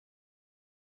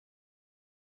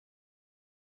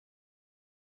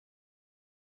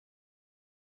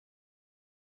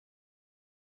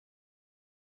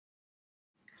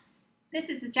This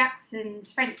is a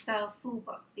Jackson's French-style full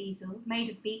box easel made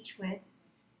of beech wood.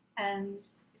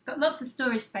 It's got lots of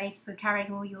storage space for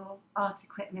carrying all your art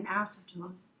equipment out of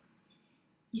doors.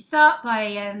 You start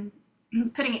by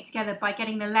putting it together by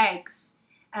getting the legs.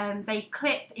 They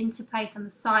clip into place on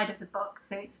the side of the box,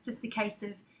 so it's just a case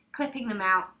of clipping them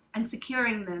out and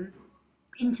securing them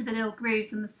into the little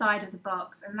grooves on the side of the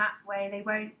box, and that way they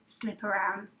won't slip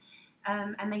around.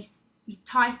 And you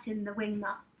tighten the wing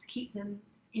nut to keep them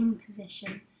in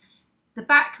position. The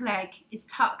back leg is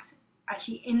tucked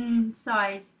actually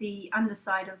inside the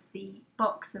underside of the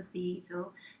box of the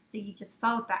easel, so you just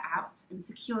fold that out and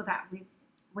secure that with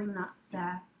wing nuts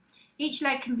there. Each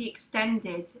leg can be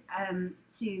extended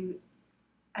to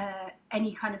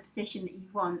any kind of position that you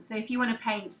want. So if you want to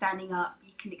paint standing up,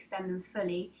 you can extend them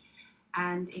fully,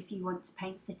 and if you want to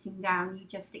paint sitting down, you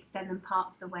just extend them part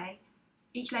of the way.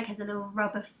 Each leg has a little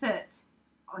rubber foot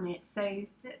on it so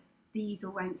that the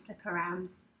easel won't slip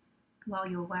around while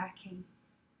you're working.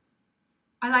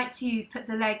 I like to put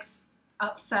the legs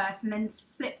up first and then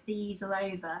flip the easel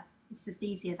over. It's just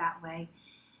easier that way.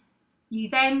 You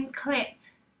then clip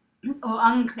or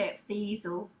unclip the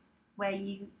easel where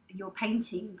your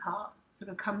painting part sort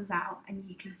of comes out, and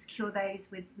you can secure those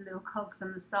with little cogs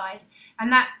on the side.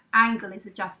 And that angle is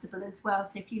adjustable as well,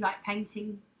 so if you like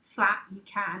painting flat, you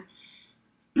can.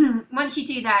 Once you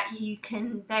do that, you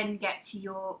can then get to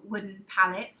your wooden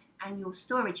pallet and your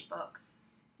storage box.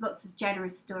 Lots of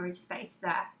generous storage space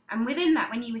there. And within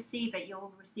that, when you receive it,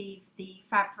 you'll receive the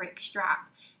fabric strap,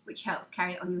 which helps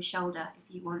carry it on your shoulder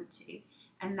if you want to.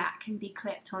 And that can be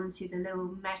clipped onto the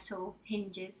little metal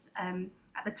hinges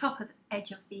at the top of the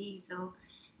edge of the easel,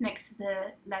 next to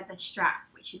the leather strap,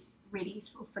 which is really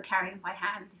useful for carrying by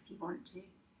hand if you want to.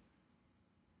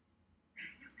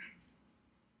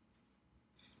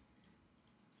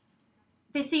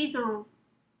 This easel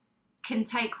can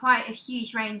take quite a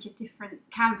huge range of different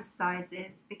canvas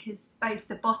sizes, because both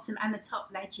the bottom and the top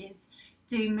ledges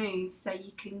do move, so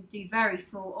you can do very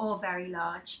small or very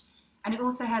large. And it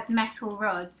also has metal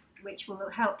rods which will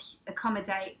help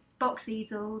accommodate box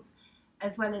easels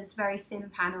as well as very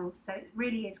thin panels, so it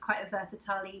really is quite a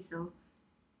versatile easel.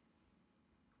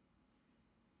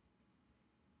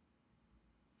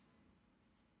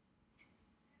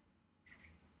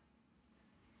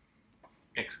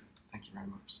 Excellent. Thank you very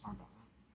much. Sorry about that.